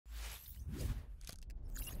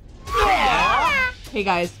Hey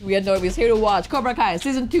guys, we are Normies here to watch Cobra Kai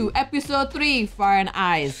Season 2, Episode 3, Fire and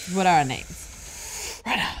Ice. What are our names?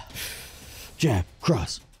 Right now. Jab,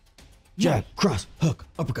 cross. Jab, cross, hook,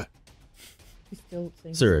 uppercut. He's still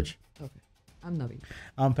saying Surge. Okay. I'm Navi.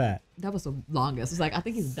 I'm Pat. That was the longest. It's like, I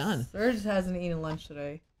think he's done. Surge hasn't eaten lunch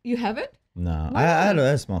today. You haven't? No, I had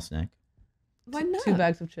a small snack. Why not? 2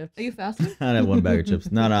 bags of chips. Are you fasting? I had 1 bag of chips.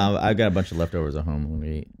 No, I got a bunch of leftovers at home when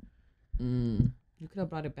we eat. You could have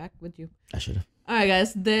brought it back with you. I should have. All right,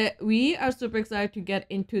 guys. We are super excited to get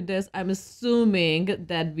into this. I'm assuming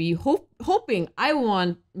that I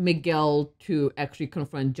want Miguel to actually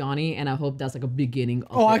confront Johnny, and I hope that's like a beginning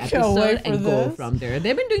of the I can't episode wait for and go this. from there.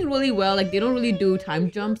 They've been doing really well. Like, they don't really do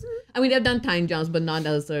time jumps. I mean, they've done time jumps, but not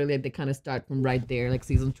necessarily. They kind of start from right there. Like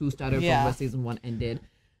season 2 started from where season 1 ended.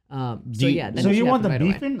 So you want them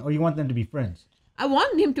beefing, or you want them to be friends? I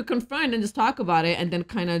want him to confront and just talk about it, and then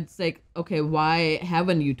kind of like, okay, why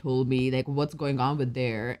haven't you told me? Like, what's going on with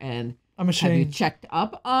there? And I'm have you ashamed. checked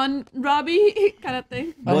up on Robbie? Kind of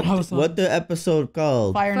thing. What the episode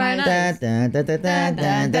called? Fire Fire Night. Night. There's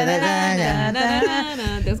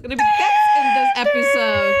gonna be deaths in this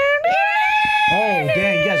episode. Oh,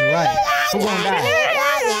 damn, you guys are right. Who's gonna die?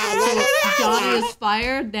 Johnny is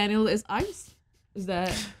fire. Daniel is ice. Is that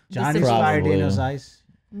Johnny's Probably. fire, Daniel's ice.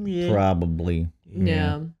 Probably.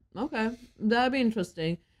 Yeah. Okay. That'd be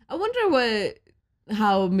interesting. I wonder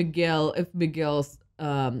if Miguel's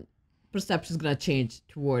perception is gonna change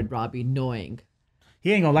toward Robbie, knowing.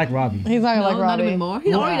 He ain't gonna like Robbie. He's not gonna like Not Robbie. anymore.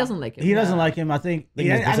 He already doesn't like him. He doesn't like him. I think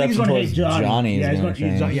his he's perception gonna hate towards Johnny. Johnny is Yeah, he's gonna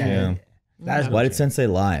he's change, yeah. That is Why did Sensei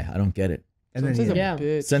lie? I don't get it. And then Sensei's a Yeah.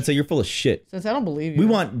 bitch. Sensei, you're full of shit. Since I don't believe you. We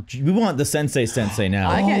want the Sensei now.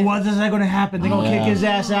 what is that gonna happen? They're gonna kick his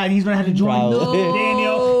ass out, and he's gonna have to join Probably.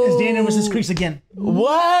 Daniel. It's Daniel versus Kreese again.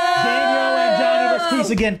 What? Daniel and Johnny versus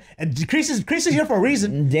Kreese again. And Kreese is here for a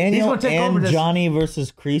reason. He's Daniel gonna take over and this. Johnny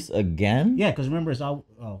versus Kreese again? Yeah, because remember,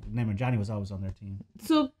 remember Johnny was always on their team.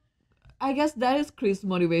 So, I guess that is Chris'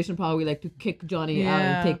 motivation, probably, like to kick Johnny out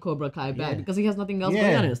and take Cobra Kai back because he has nothing else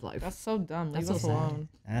going on in his life. That's so dumb. Leave That's us so sad. alone.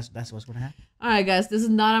 And that's what's gonna happen. All right, guys, this is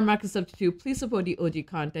not a market substitute. Please support the OG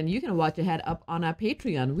content. You can watch ahead up on our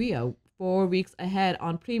Patreon. We are 4 weeks ahead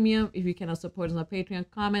on premium. If you cannot support us on Patreon,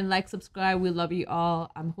 comment, like, subscribe. We love you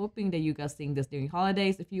all. I'm hoping that you guys seeing this during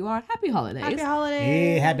holidays. If you are, happy holidays. Happy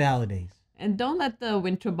holidays. Yeah, happy holidays. And don't let the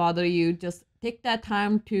winter bother you. Just take that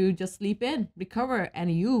time to just sleep in, recover,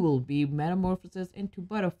 and you will be metamorphosis into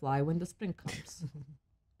butterfly when the spring comes.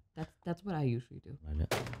 That's what I usually do.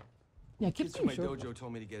 Yeah, keep Kids from my it short. dojo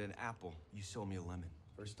told me to get an apple. You sold me a lemon.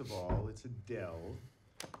 First of all, it's a Dell.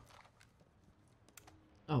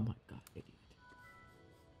 Oh my god, idiot.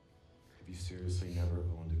 Have you seriously never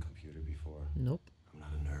owned a computer before? Nope. I'm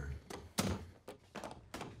not a nerd.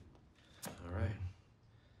 All right.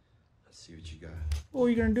 Let's see what you got. What are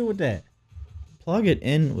you gonna do with that? Plug it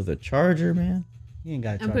in with a charger, man. You ain't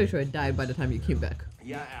got to. I'm pretty sure it died by the time you came back.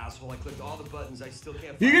 Yeah, asshole. I clicked all the buttons. I still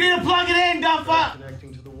can't. You can even plug it in, Duffa.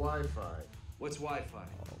 Connecting to the Wi-Fi. What's Wi-Fi?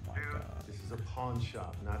 Oh my god. This is a pawn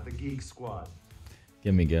shop, not the Geek Squad.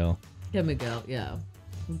 Give Miguel. Get Miguel, yeah.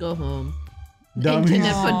 Go home. Dummies.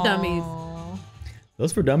 Internet for dummies.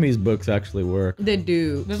 Those for Dummies books actually work. They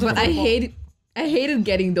do. There's But a I couple- hated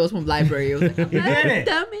getting those from library. I was like, I'm not did a it.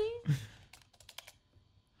 dummy.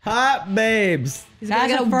 Hot babes. He's gonna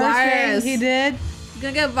That's get a the first virus. thing he did. He's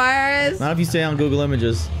gonna get a virus. Not if you stay on Google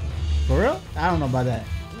Images. For real? I don't know about that.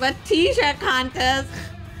 But t-shirt contest.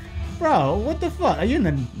 Bro, what the fuck? Are you in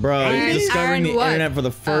the... Bro, Iron- discovering the iron what? internet for the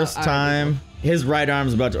first iron time. His right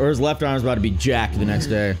arm's about to, or his left arm's about to be jacked the next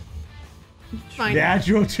day. Fine. The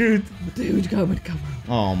actual truth. Dude, come on.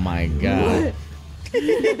 Oh my god.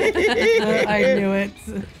 I knew it.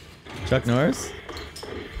 Chuck Norris?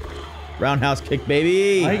 Roundhouse kick,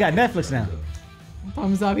 baby. Oh, you got Netflix now.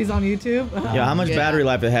 Thumbs up. He's on YouTube. Yeah, how much Yeah. battery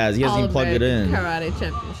life it has? He hasn't even plugged it in. Karate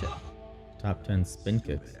Championship. Top 10 spin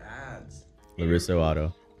kicks. Ads. Larissa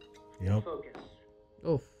Otto. Yep. Focus,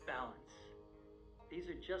 Oof. balance. These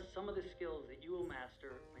are just some of the skills that you will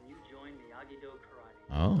master when you join Miyagi-Do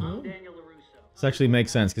Karate. Oh. I'm Daniel LaRusso. This actually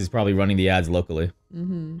makes sense because he's probably running the ads locally.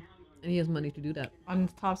 Mm-hmm. And he has money to do that. On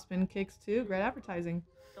top spin kicks too. Great advertising.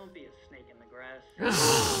 Don't be a snake in the grass.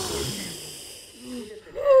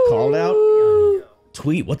 Called out? Miyagi-Do.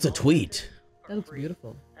 Tweet. What's a tweet? That looks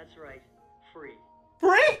beautiful. That's right, free.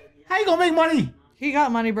 Free? How you gonna make money? He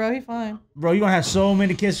got money, bro. He fine. Bro, you gonna have so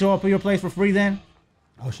many kids show up at your place for free then?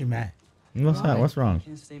 Oh, she mad. What's that? What's wrong?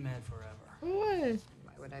 Can't stay mad forever. Why?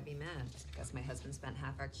 Why would I be mad? Just because my husband spent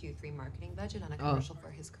half our Q3 marketing budget on a commercial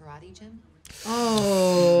for his karate gym?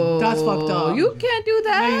 Oh. That's fucked up. You can't do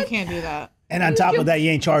that. No, you can't do that. And on top of that,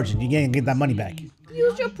 you ain't charging. You ain't get that money back.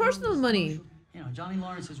 Use your personal money. Johnny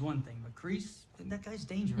Lawrence is one thing, but Kreese, that guy's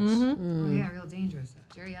dangerous. Oh, yeah, real dangerous.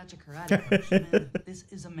 Geriatric karate coach. Man, this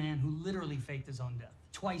is a man who literally faked his own death.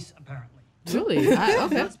 Twice, apparently. Really?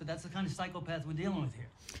 Okay. But that's the kind of psychopath we're dealing with here.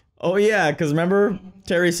 Oh yeah, because remember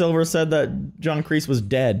Terry Silver said that John Kreese was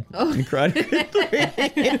dead in Karate Kid 3.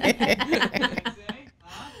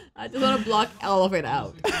 I just want to block all of it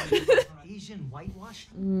out. Asian whitewash?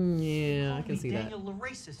 Yeah, I can see that. Daniel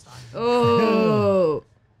LaRacist style. Oh.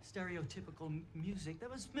 Stereotypical music.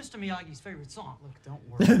 That was Mr. Miyagi's favorite song. Look, don't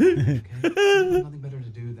worry. Okay? There's nothing better to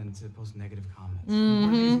do than to post negative comments.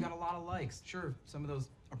 You got a lot of likes. Sure, some of those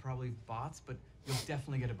are probably bots, but you'll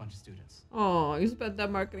definitely get a bunch of students. Oh, you spent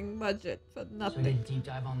that marketing budget for So I nothing. did a deep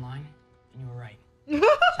dive online, and you were right.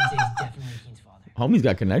 Sensei's definitely Keen's father. Homie's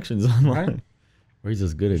got connections online. Where he's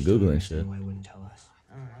just good at Googling shit. Why wouldn't tell us?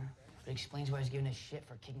 I don't know. But it explains why he's giving us shit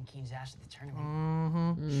for kicking Keen's ass at the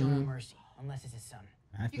tournament. Show no mercy, unless it's his son.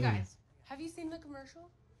 You guys, have you seen the commercial?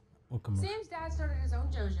 What commercial? Sam's dad started his own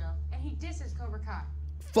dojo, and he disses Cobra Kai.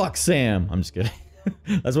 Fuck Sam. I'm just kidding.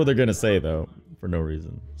 That's what they're gonna say though, for no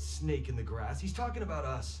reason. Snake in the grass. He's talking about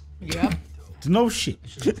us. Yep. No shit. I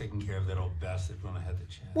should have taken care of that old bastard when I had the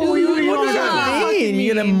chance. What do you mean?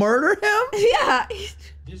 You gonna murder him? Yeah.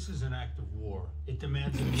 This is an act of war. It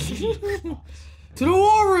demands immediate response. To the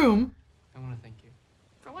war room. I want to thank you.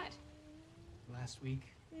 For what? Last week,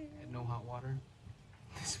 I had no hot water.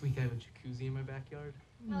 This week, I have a jacuzzi in my backyard.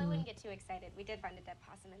 Well, I wouldn't get too excited. We did find a dead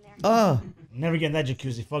possum in there. Never get in that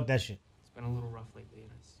jacuzzi. Fuck that shit. It's been a little rough lately.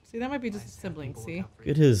 And it's See, that might be nice just to have siblings. people See. look out for Look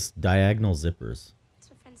you. at his diagonal zippers. That's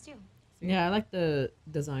what friends do. Yeah, I like the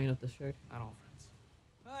design of the shirt. Not all friends.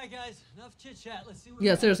 All right, guys, enough chit-chat. Let's see what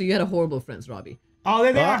Yeah, seriously, you had a horrible friends, Robbie. Oh,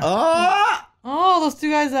 there they are. Oh, those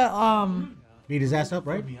two guys that Beat his ass up,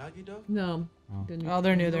 right? No. Didn't. Oh,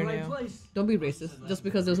 they're new. They're new. Don't be racist. Just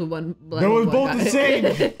because there's one black. They were and both white the guy.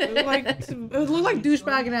 same. It looked like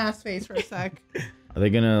douchebag and ass face for a sec. Are they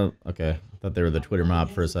gonna? Okay, I thought they were the Twitter mob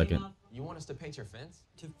for a second. You want us to paint your fence?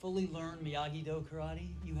 To fully learn Miyagi-Do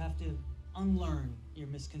karate, you have to unlearn your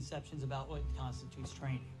misconceptions about what constitutes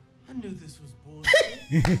training. I knew this was bullshit.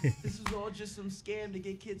 This was all just some scam to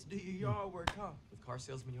get kids to do your yard work, huh? With car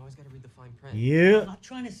salesmen, you always gotta read the fine print. I'm Yeah. not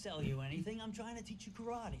trying to sell you anything. I'm trying to teach you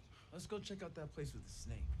karate. Let's go check out that place with the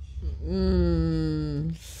snake.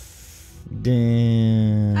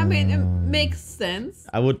 Damn. I mean, it makes sense.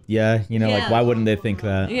 I would. Yeah. You know, like why wouldn't they think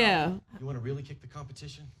that? Yeah. You want to really kick the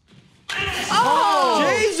competition? Oh!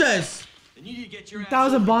 Jesus. Then you need to get your ass That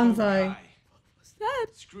was a over to Cobra bonsai. Kai. What's that?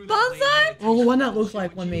 Screw that Bonsai? Well, the one that looks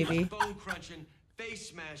like one, maybe. Bone crunching, face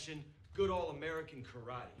smashing, good all American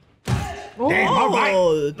karate. Damn, all right.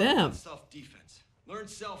 Oh, damn. Self-defense. Learn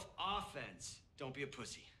self-offense. Don't be a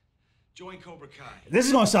pussy. Join Cobra Kai. This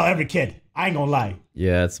is gonna sell every kid. I ain't gonna lie.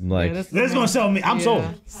 Yeah, it's like Yeah, This is gonna sell me. I'm sold.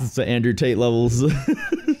 it's the Andrew Tate levels.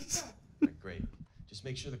 Great. Just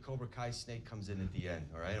make sure the Cobra Kai snake comes in at the end,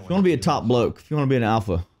 all right? If you want to be a top bloke, if you want to be an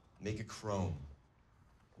alpha, Make it chrome.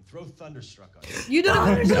 And throw Thunderstruck on it. You don't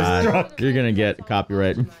understand. God, you're gonna get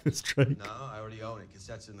copyright strike. No, I already own it because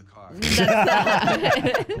that's in the car.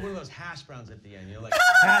 Put one of those hash browns at the end. You're like,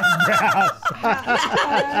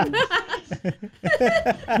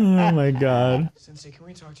 Oh my God. Sensei, can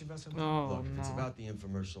we talk to you about something? Oh, Look, if it's no. about the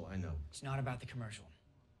infomercial, I know. It's not about the commercial.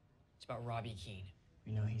 It's about Robbie Keene.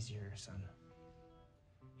 We know he's your son.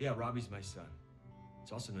 Yeah, Robbie's my son.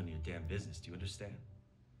 It's also none of your damn business. Do you understand?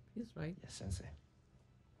 He's right. Yes, Sensei.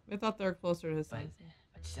 I thought they were closer to his But, son.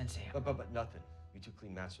 but Sensei, But nothing. You two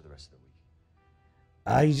clean master the rest of the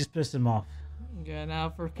week. You just pissed him off. Yeah, now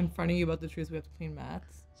for confronting you about the truth, we have to clean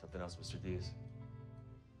mats. Something else, Mr. Diaz?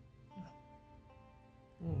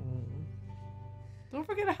 Don't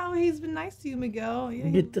forget how he's been nice to you, Miguel. Yeah,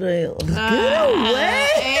 Betrayal. Get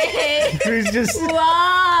away! He's just.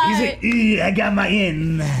 Why? He's like, I got my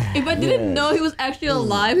in. If I didn't know he was actually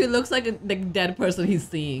alive, he looks like a dead person he's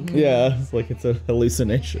seeing. Yeah, it's like it's a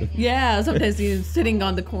hallucination. Yeah, sometimes he's sitting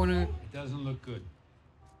on the corner. It doesn't look good.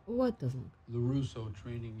 What doesn't? LaRusso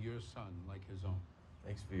training your son like his own.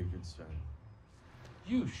 Thanks for your concern.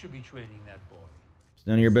 You should be training that boy. It's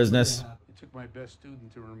none of your business. It took my best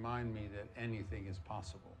student to remind me that anything is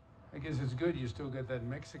possible. I guess it's good you still got that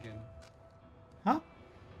Mexican.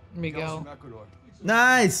 Miguel.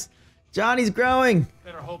 Nice. Johnny's growing.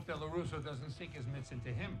 Better hope that LaRusso doesn't sink his mitts into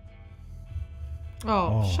him.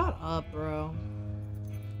 Oh, shut up, bro.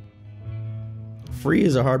 Free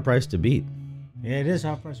is a hard price to beat. Yeah, it is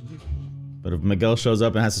hard price to beat. But if Miguel shows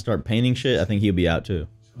up and has to start painting shit, I think he'll be out too.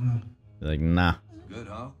 Be like, nah. Good,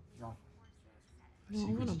 huh? My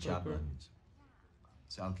secret's chopped onions.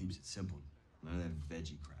 Sal keeps it simple. None of that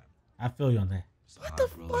veggie crap. I feel you on that. What the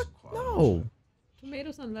fuck? No.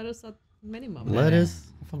 Tomatoes and lettuce are Many more. Lettuce.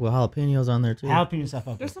 I fuck with jalapenos on there too. Jalapeno stuff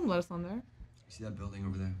up. There's some lettuce on there. You see that building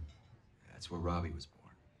over there? That's where Robbie was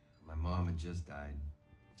born. My mom had just died.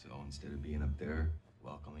 So instead of being up there,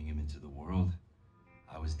 welcoming him into the world,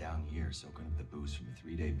 I was down here soaking up the booze from a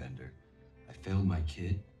 3-day bender. I failed my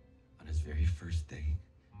kid on his very first day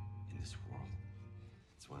in this world.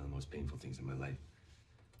 It's one of the most painful things in my life.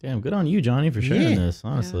 Damn, good on you, Johnny, for sharing this.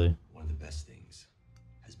 Honestly. One of the best things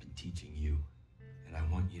has been teaching you. And I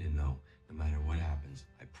want you to know, no matter what happens,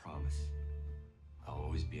 I promise, I'll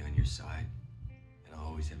always be on your side. And I'll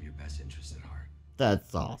always have your best interests at heart.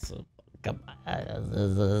 That's awesome. Come on,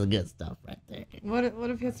 this is good stuff right there. What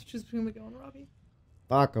if he has to choose between Miguel and Robbie?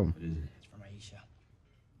 Fuck him. What is it? It's from Aisha.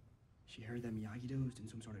 She heard that Miyagi-Do's doing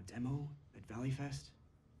some sort of demo at Valley Fest.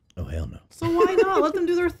 Oh hell no. So why not? Let them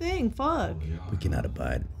do their thing. Fuck. We cannot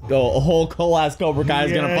abide. Go, a whole ass Cobra Kai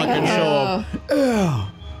is gonna fucking show up.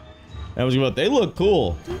 That was what they look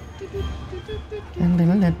cool.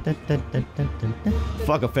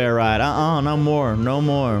 Fuck a fair ride. No more. No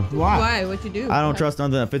more. Why? What'd you do? I don't trust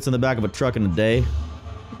nothing that fits in the back of a truck in a day.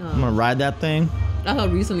 I'm gonna ride that thing. I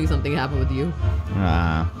thought recently something happened with you.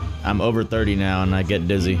 I'm over 30 now and I get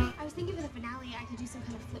dizzy. I was thinking for the finale, I could do some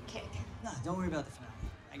kind of flip kick. Nah, don't worry about the finale.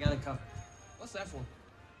 I got it covered. What's that for?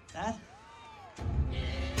 That?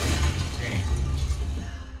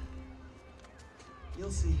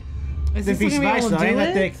 You'll see. Is If he he's gonna be able spicy, to ain't do that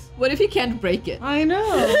it? thick. What if he can't break it? I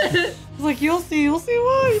know. It's like, you'll see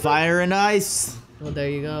why. Fire and ice. Well, there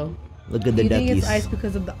you go. Look at the Do you think duckies. it's ice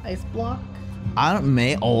because of the ice block? I don't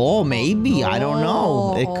maybe. I don't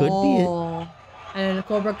know. It could be it. And the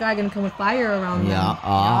Cobra Kai gonna come with fire around them. Yeah.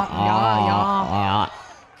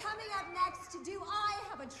 Coming up next, do I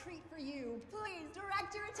have a treat for you? Please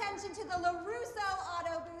direct your attention to the LaRusso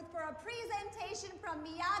Auto booth for a presentation from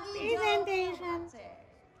Miyagi.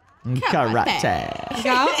 Karate.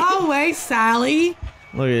 Go away, Sally.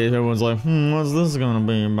 Look at it. Everyone's like, what's this gonna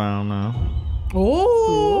be about now?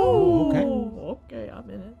 Oh. Okay. Okay, I'm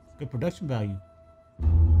in it. Good production value.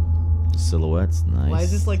 Silhouettes, nice. Why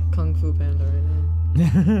is this like Kung Fu Panda right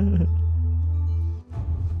now?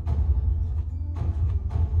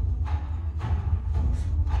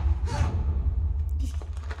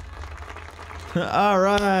 All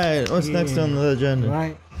right. What's next on the agenda?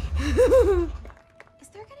 Right. Is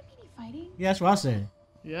there gonna be any fighting? Yeah, that's what I said.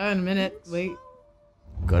 Yeah, in a minute. Wait.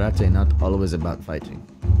 Karate not always about fighting.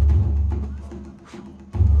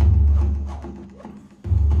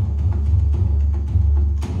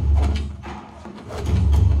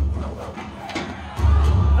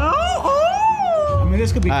 I mean,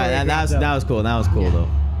 this could be. That was cool. That was cool though.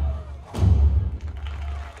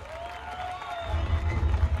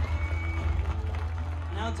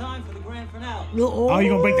 Now time for the grand finale. Oh, you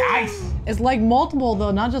gonna break the ice? It's like multiple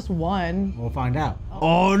though, not just one. We'll find out.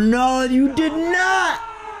 Oh no, you did not!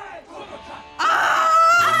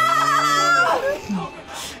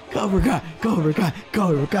 Cobra Kai, Cobra Kai,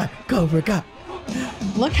 Cobra Kai, Cobra Kai.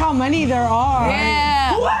 Look how many there are.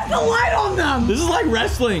 Yeah. Who has the light on them? This is like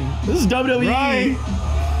wrestling. This is WWE. Right.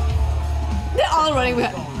 They're all running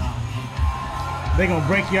behind. They gonna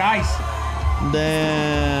break your ice.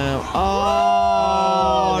 Damn.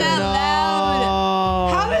 Oh They're no.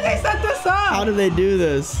 loud. How did they set this up? How did they do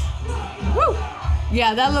this? Woo.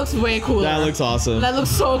 Yeah, that looks way cooler. That looks awesome. That looks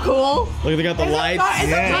so cool. Look, they got the lights. Is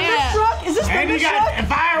it Yeah. Thunderstruck? Is this And you Thunderstruck? got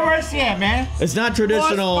fireworks, yeah, man. It's not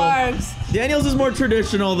traditional. More sparks. Daniel's is more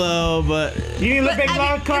traditional though, but You need to look But big I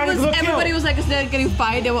long mean, card. everybody was like, instead of getting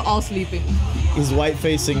fired, they were all sleeping. he's white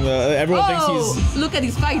facing the. Everyone thinks Oh, he's. look at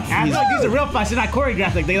these fights. I feel like these are real fights. They're not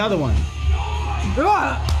choreographed like the other one.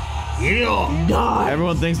 Yeah.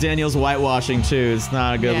 Everyone thinks Daniel's whitewashing too. It's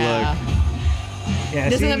not a good look. Yeah,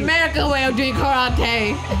 This see? is American way of doing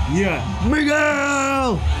karate. Yeah.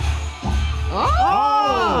 Miguel!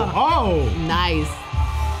 Oh! Oh. Nice.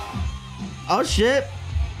 Oh shit!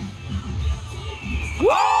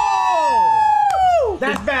 Whoa!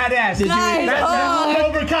 That's badass. Did you- That's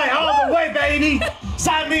Cobra Kai all the way, baby.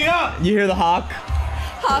 Sign me up. You hear the hawk?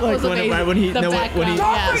 Hawk Like was when, amazing. right when he, The no, when he. background.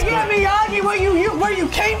 Don't forget Miyagi, where you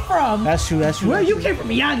came from. That's true. That's true. Where you came from,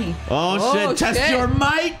 Miyagi. Oh, Oh, shit! Test shit. your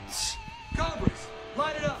might. Cobras,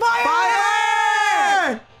 light it up.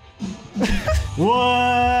 Fire!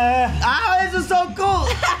 What? Oh, this is so cool.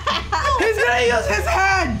 He's gonna use his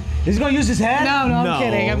hand. He's gonna use his head? No, No.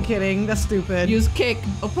 I'm kidding. That's stupid. Use kick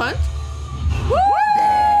or punch. Woo!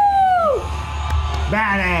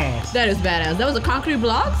 Badass. That is badass. That was a concrete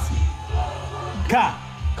blocks.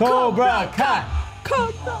 Cobra Kai.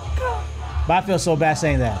 But I feel so bad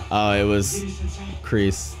saying that. Oh, it was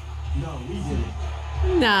Kreese.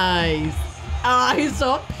 Nice. Ah, he's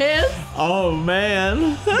so pissed. Oh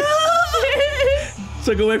man.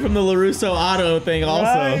 Took away from the LaRusso Auto thing also.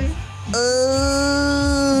 Right?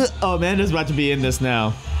 Oh, Amanda's about to be in this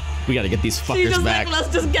now. We gotta get these She's fuckers just back. like,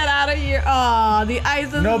 let's just get out of here. Oh, the ice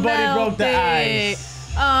is Nobody melting. broke the ice.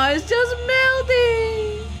 Oh, it's just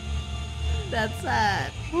melting. That's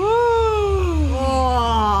sad.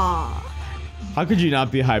 Oh. How could you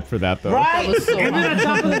not be hyped for that though? Right? was so And then on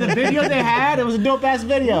top of it, the video they had, it was a dope ass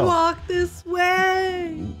video. Walk this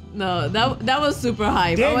way. No, that was super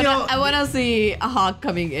hype. Daniel- I wanna see a Hawk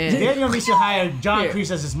coming in. Daniel needs to hire John Here.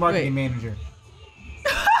 Kreese as his marketing manager.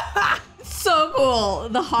 So cool.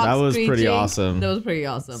 The Hawk That was pretty screeching. awesome. That was pretty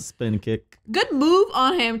awesome. Spin kick. Good move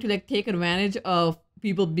on him to like take advantage of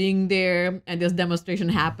people being there and this demonstration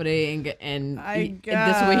happening, and in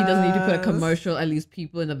this way he doesn't need to put a commercial. At least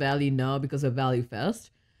people in the valley know because of Valley Fest.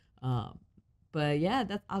 But yeah,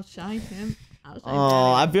 that outshined him.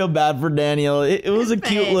 Oh, I feel bad for Daniel. It was a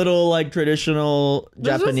cute little like traditional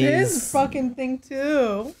This Japanese, was his fucking thing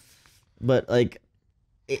too. but like,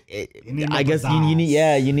 need I the guess you pizzazz.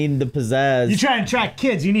 need you need the pizzazz. You try and attract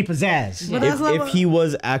kids, you need pizzazz. But that's not If what- he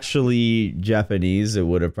was actually Japanese, it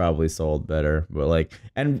would have probably sold better. But like,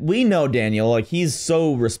 and we know Daniel, like he's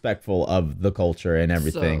so respectful of the culture and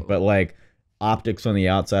everything. So- But like, optics on the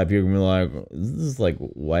outside, people can be like, this is like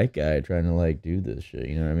white guy trying to like do this shit.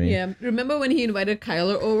 You know what I mean? Yeah. Remember when he invited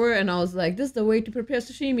Kyler over and I was like, this is the way to prepare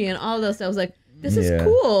sashimi and all this. I was like, this is Yeah.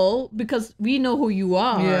 cool because we know who you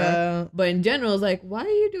are. Yeah. But in general, it's like, why are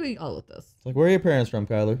you doing all of this? It's like, where are your parents from,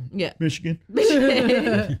 Kyler? Yeah. Michigan. Like,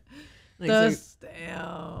 so- This,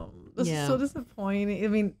 damn. This Yeah. is so disappointing. I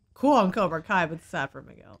mean, cool on Cobra Kai, but sad for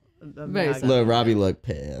Miguel. Very sad. Look, Robbie looked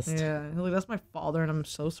pissed. Yeah. He's like, that's my father, and I'm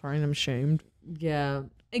so sorry, and I'm ashamed. Yeah.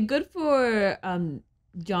 And good for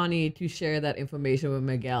Johnny to share that information with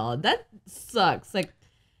Miguel. That sucks. Like,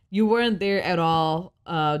 you weren't there at all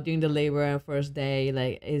during the labor and first day.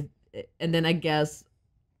 And then I guess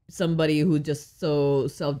somebody who just so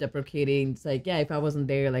self-deprecating, it's like, yeah, if I wasn't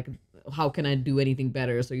there, like, how can I do anything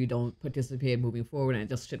better so you don't participate moving forward? And it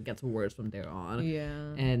just shit gets worse from there on. Yeah.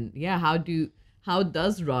 And yeah, how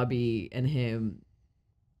does Robbie and him,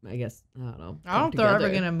 I guess, I don't know. I don't know if come they're ever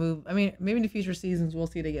together? gonna move. I mean, maybe in the future seasons we'll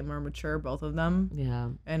see they get more mature, both of them. Yeah.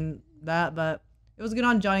 And that, but it was good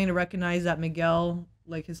on Johnny to recognize that Miguel,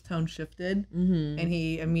 like his tone shifted, and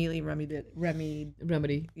he immediately remedied.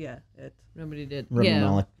 Yeah, it. Remedied it. Remy Yeah.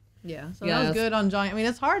 Malek. Yeah, so that Yes. was good on Johnny. I mean,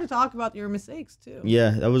 it's hard to talk about your mistakes too.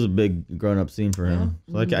 Yeah, that was a big grown-up scene for him.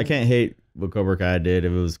 So, like, I can't hate what Cobra Kai did.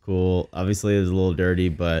 If it was cool, obviously it was a little dirty,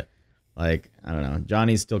 but like, I don't know.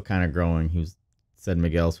 Johnny's still kind of growing. Said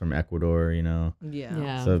Miguel's from Ecuador, you know. Yeah.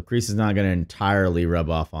 Yeah. So Kreese is not gonna entirely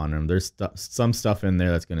rub off on him. There's some stuff in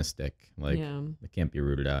there that's gonna stick. Like, Yeah. it can't be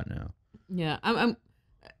rooted out now. Yeah,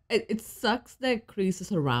 it sucks that Kreese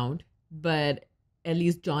is around, but at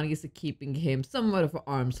least Johnny is keeping him somewhat of an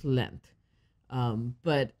arm's length.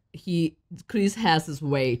 But Kreese has his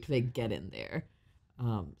way to like get in there.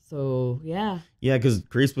 So yeah. Yeah, because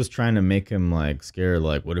Kreese was trying to make him like scared.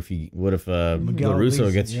 Like, what if Miguel LaRusso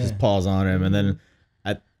releases, gets his yeah. paws on him, and then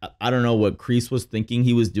I don't know what Kreese was thinking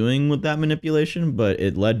he was doing with that manipulation, but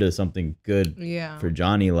it led to something good Yeah. for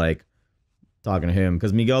Johnny, like talking to him,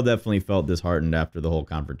 because Miguel definitely felt disheartened after the whole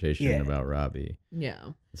confrontation Yeah. about Robbie. Yeah.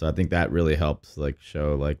 So I think that really helps, like,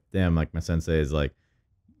 show like, damn, like my sensei is like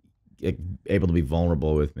able to be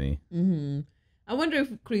vulnerable with me. Mm-hmm. I wonder if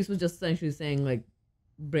Kreese was just essentially saying like,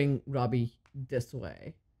 bring Robbie this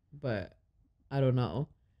way, but I don't know.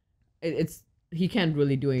 It's he can't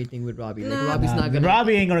really do anything with Robbie. Like, Robbie's not gonna.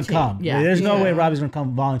 Robbie ain't gonna change. come. Yeah. There's no Yeah. way Robbie's gonna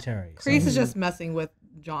come voluntary. So. Kreese is just messing with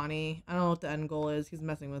Johnny. I don't know what the end goal is. He's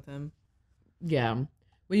messing with him. Yeah.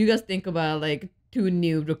 When you guys think about like 2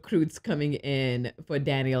 new recruits coming in for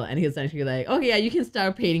Daniel, and he's essentially like, oh yeah, you can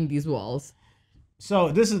start painting these walls. So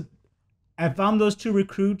this is, if I'm those 2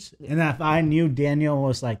 recruits, and if I knew Daniel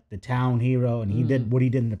was like the town hero and he did what he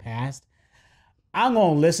did in the past, I'm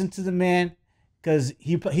gonna listen to the man because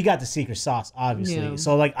he got the secret sauce, obviously. Yeah.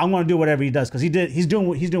 So like I'm gonna do whatever he does because he's doing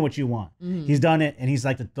what you want. Mhm. He's done it, and he's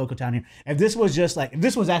like the local town hero. If this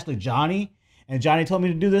was actually Johnny, and Johnny told me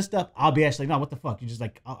to do this stuff, I'll be actually, no, what the fuck? You just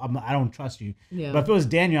like, I don't trust you. Yeah. But if it was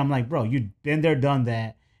Daniel, I'm like, bro, you've been there, done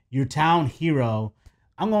that. You're town hero.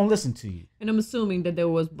 I'm gonna listen to you. And I'm assuming that there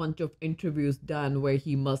was a bunch of interviews done where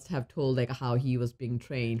he must have told like how he was being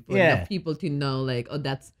trained for Yeah. enough people to know like, oh,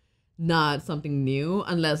 that's not something new,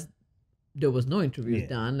 unless there was no interviews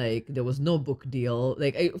done, like there was no book deal.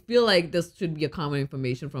 Like I feel like this should be a common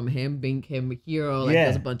information from him, being him a hero. Like Yeah.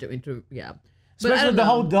 there's a bunch of Especially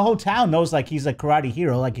the whole town knows like he's a karate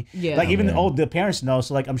hero. Like even the parents know.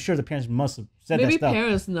 So like I'm sure the parents must have said maybe that stuff.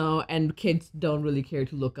 Parents know, and kids don't really care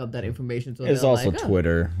to look up that information. So it's also like,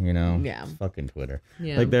 Twitter, you know. Yeah, it's fucking Twitter.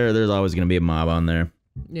 Yeah, like there's always gonna be a mob on there.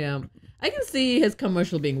 Yeah, I can see his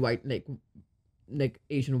commercial being white, like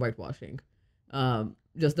Asian whitewashing.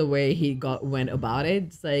 Just the way he went about it.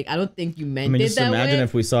 It's like, I don't think you meant it just that imagine way.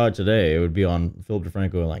 if we saw it today, it would be on Philip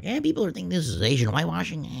DeFranco like, people are thinking this is Asian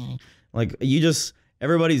whitewashing. Like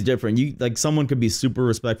everybody's different. You like someone could be super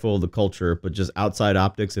respectful of the culture, but just outside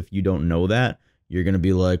optics, if you don't know that, you're gonna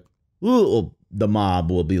be like, ooh, the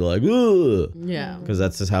mob will be like, ooh. Yeah. Because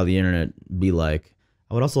that's just how the internet be like.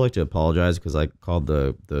 I would also like to apologize because I called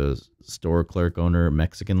the store clerk owner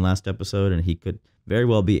Mexican last episode, and he could very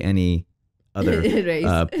well be any other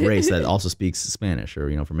race that also speaks Spanish,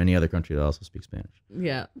 or from any other country that also speaks Spanish.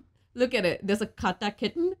 Yeah, look at it. There's a kata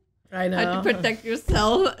kitten. I know. How to protect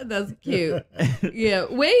yourself. That's cute. Yeah,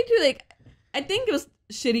 way too I think it was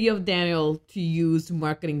shitty of Daniel to use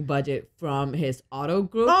marketing budget from his auto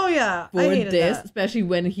group. Oh yeah, for I hated this, that. especially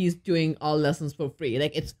when he's doing all lessons for free.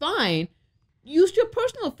 Like, it's fine. Use your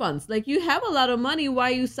personal funds. Like, you have a lot of money.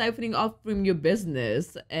 Why are you siphoning off from your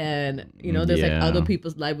business? And there's like other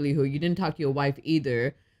people's livelihood. You didn't talk to your wife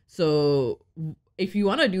either. So if you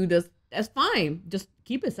want to do this, that's fine. Just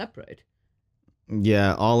keep it separate.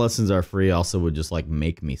 Yeah, all lessons are free. Also, would just like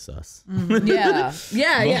make me sus. Yeah.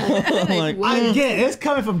 Like, again, it's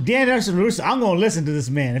coming from Dan Anderson Russo. I'm gonna listen to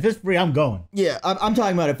this man. If it's free, I'm going. Yeah, I'm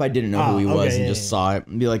talking about if I didn't know who he was and just saw it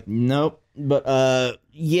and be like, nope. But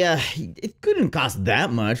yeah, it couldn't cost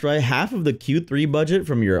that much, right? Half of the Q3 budget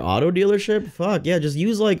from your auto dealership. Fuck yeah, just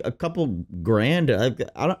use like a couple grand. I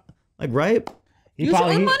don't right. Use your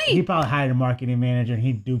own money. He probably hired a marketing manager and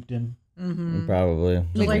he duped him. Mm-hmm. Probably.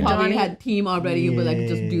 Like Johnny had team already, but like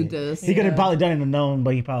just do this. He could have probably done it alone,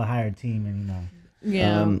 but he probably hired a team and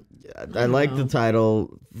Yeah. I like the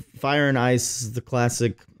title, Fire and Ice, the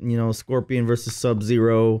classic. Scorpion versus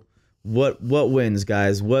Sub-Zero. What wins,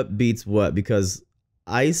 guys? What beats what? Because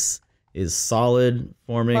ice is solid,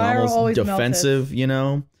 forming, almost defensive,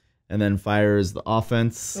 and then fire is the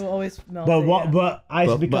offense. It will always melt. But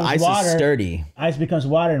ice becomes ice water. Is sturdy. Ice becomes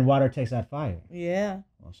water, and water takes out fire. Yeah.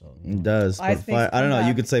 Also, it does. But fire, I don't know.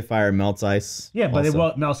 You could say fire melts ice. Yeah, but it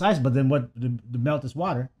melts ice. But then the melt is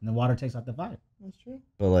water, and the water takes out the fire. That's true.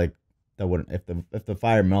 But like that wouldn't if the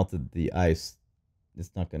fire melted the ice, it's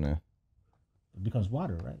not gonna. It becomes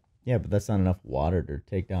water, right? Yeah, but that's not enough water to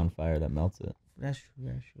take down fire that melts it. That's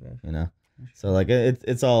true. So like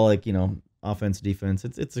it's all like offense, defense.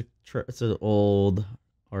 It's an old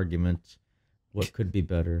argument. What could be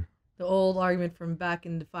better? The old argument from back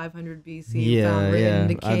in the 500 BC. Yeah.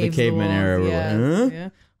 The caveman era.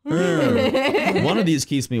 Yes. Yeah. One of these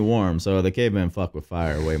keeps me warm, so the cavemen fuck with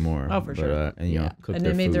fire way more. Oh, for sure. And cook and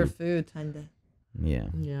their they made food. their food tender. Yeah.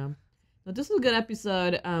 Yeah. Now, this was a good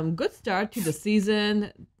episode. Good start to the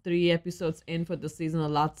season. 3 episodes in for the season. A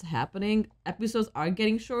lot's happening. Episodes are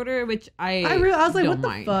getting shorter, which I was like, don't what the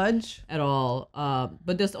mind fudge? At all.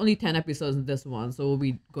 But there's only 10 episodes in this one, so we'll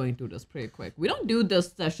be going through this pretty quick. We don't do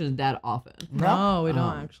this sessions that often. No, we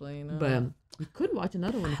don't actually. No. But we could watch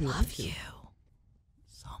another one if you want to.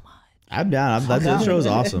 I'm down. That show is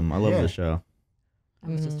awesome. I love the show. I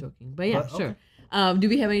was just joking. But yeah, sure. Do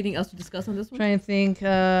we have anything else to discuss on this one? Trying to think.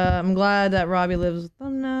 I'm glad that Robbie lives with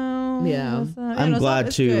them now. Yeah. I'm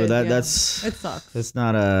glad too. That's it sucks. It's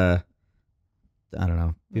not a. I don't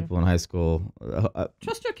know. People in high school.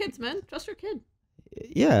 Trust your kids, man. Trust your kid.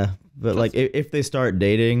 Yeah, but like if they start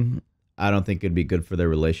dating, I don't think it'd be good for their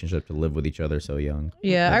relationship to live with each other so young.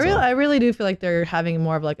 Yeah, I really do feel like they're having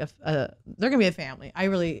more of like they're gonna be a family. I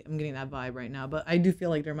really am getting that vibe right now, but I do feel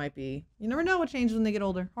like there might be. You never know what changes when they get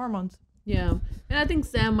older. Hormones. Yeah, and I think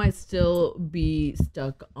Sam might still be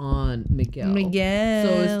stuck on Miguel.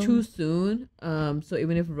 So it's too soon. So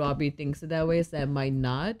even if Robbie thinks it that way, Sam might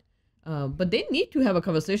not. But they need to have a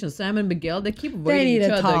conversation. Sam and Miguel, they keep avoiding each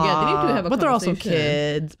other. Talk. Yeah, they need to have a conversation. But they're also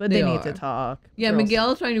kids. But they need to talk. Yeah,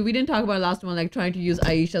 Miguel's trying to. We didn't talk about the last one, like trying to use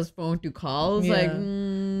Aisha's phone to call. It's like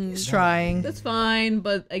he's trying. That's fine,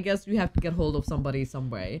 but I guess we have to get hold of somebody some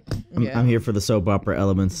way. I'm here for the soap opera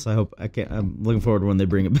elements. I'm looking forward to when they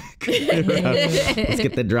bring it back. Let's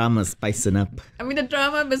get the drama spicing up. I mean, the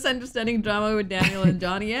drama, misunderstanding drama with Daniel and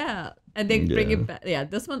Johnny, yeah, and they bring it back. Yeah,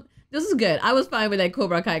 this is good. I was fine with like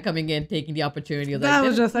Cobra Kai coming in, taking the opportunity. That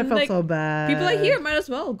was just, I felt so bad. People are here, might as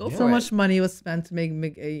well go for it. So much money was spent to make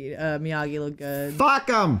Miyagi look good. Fuck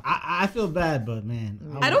him. I feel bad, but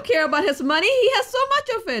man, I don't care about his money. He has so much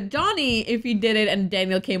of it. Johnny, if he did it and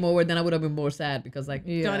Daniel came over, then I would have been more sad because like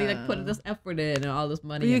Johnny like put this effort in and all this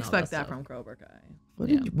money. You and expect all that from Cobra Kai.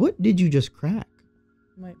 What did you just crack?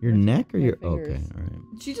 Your neck or your okay? All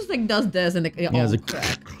right. She just like does this and it all it's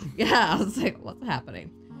crack. Yeah, I was like, what's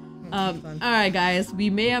happening? All right, guys. We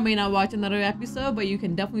may or may not watch another episode, but you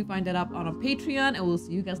can definitely find that up on our Patreon, and we'll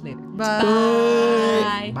see you guys later.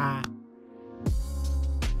 Bye. Bye.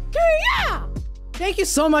 Yeah! Thank you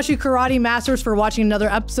so much, you karate masters, for watching another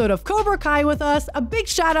episode of Cobra Kai with us. A big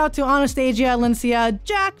shout out to Anastasia, Lincia,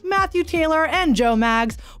 Jack, Matthew Taylor, and Joe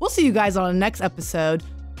Mags. We'll see you guys on the next episode.